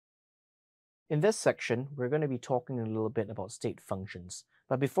In this section, we're going to be talking a little bit about state functions.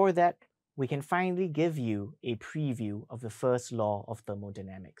 But before that, we can finally give you a preview of the first law of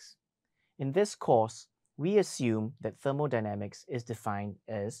thermodynamics. In this course, we assume that thermodynamics is defined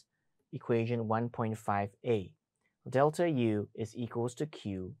as equation 1.5a. Delta U is equals to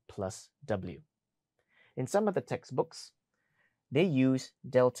Q plus W. In some of the textbooks, they use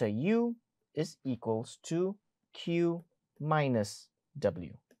delta U is equals to Q minus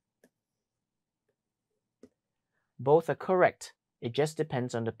W. Both are correct. It just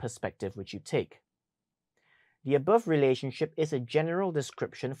depends on the perspective which you take. The above relationship is a general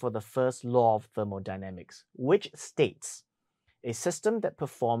description for the first law of thermodynamics, which states a system that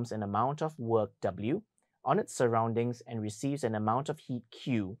performs an amount of work W on its surroundings and receives an amount of heat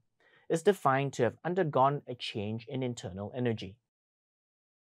Q is defined to have undergone a change in internal energy.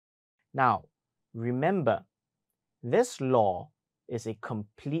 Now, remember, this law is a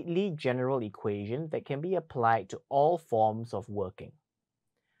completely general equation that can be applied to all forms of working.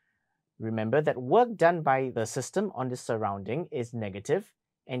 Remember that work done by the system on the surrounding is negative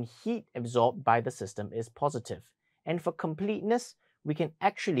and heat absorbed by the system is positive. And for completeness, we can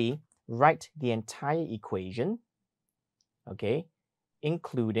actually write the entire equation, okay,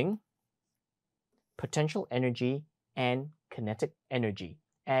 including potential energy and kinetic energy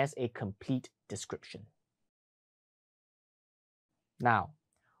as a complete description. Now,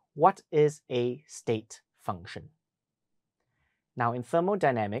 what is a state function? Now, in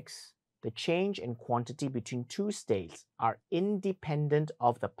thermodynamics, the change in quantity between two states are independent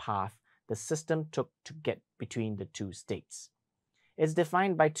of the path the system took to get between the two states. It's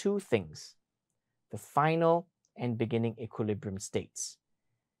defined by two things, the final and beginning equilibrium states.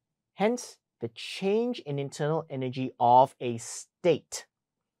 Hence, the change in internal energy of a state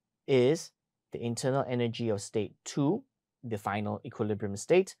is the internal energy of state 2, the final equilibrium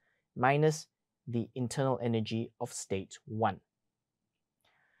state, minus the internal energy of state 1.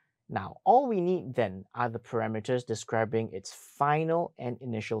 Now, all we need then are the parameters describing its final and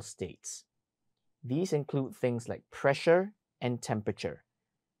initial states. These include things like pressure and temperature.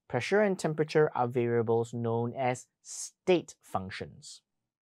 Pressure and temperature are variables known as state functions.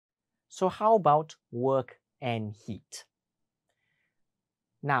 So how about work and heat?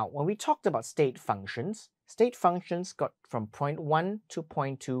 Now, when we talked about state functions got from point 1 to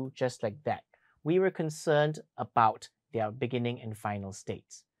point 2 just like that. We were concerned about their beginning and final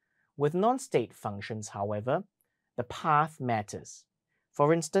states. With non-state functions, however, the path matters.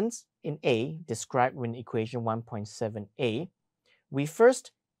 For instance, in A, described in equation 1.7a, we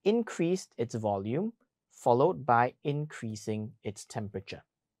first increased its volume, followed by increasing its temperature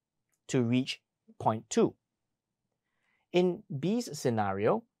to reach point 2. In B's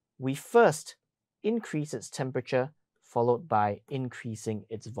scenario, we first increase its temperature, followed by increasing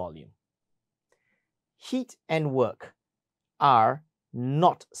its volume. Heat and work are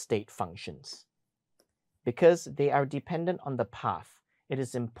not state functions. Because they are dependent on the path, it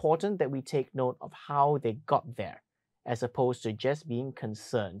is important that we take note of how they got there, as opposed to just being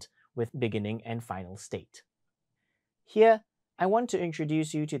concerned with beginning and final state. Here, I want to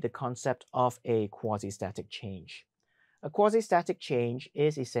introduce you to the concept of a quasi-static change. A quasi-static change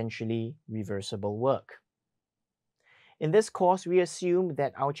is essentially reversible work. In this course, we assume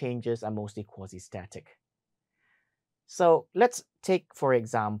that our changes are mostly quasi-static. So let's take, for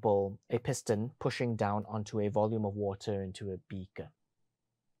example, a piston pushing down onto a volume of water into a beaker.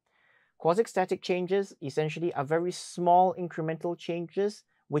 Quasi-static changes essentially are very small incremental changes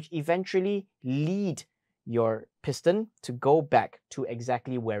which eventually lead your piston to go back to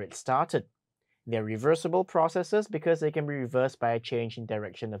exactly where it started. They're reversible processes because they can be reversed by a change in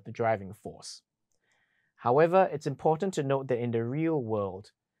direction of the driving force. However, it's important to note that in the real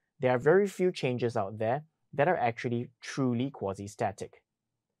world, there are very few changes out there that are actually truly quasi-static.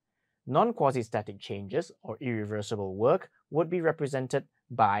 Non-quasi-static changes, or irreversible work, would be represented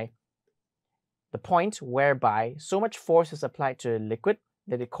by the point whereby so much force is applied to a liquid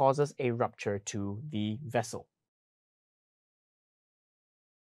that it causes a rupture to the vessel.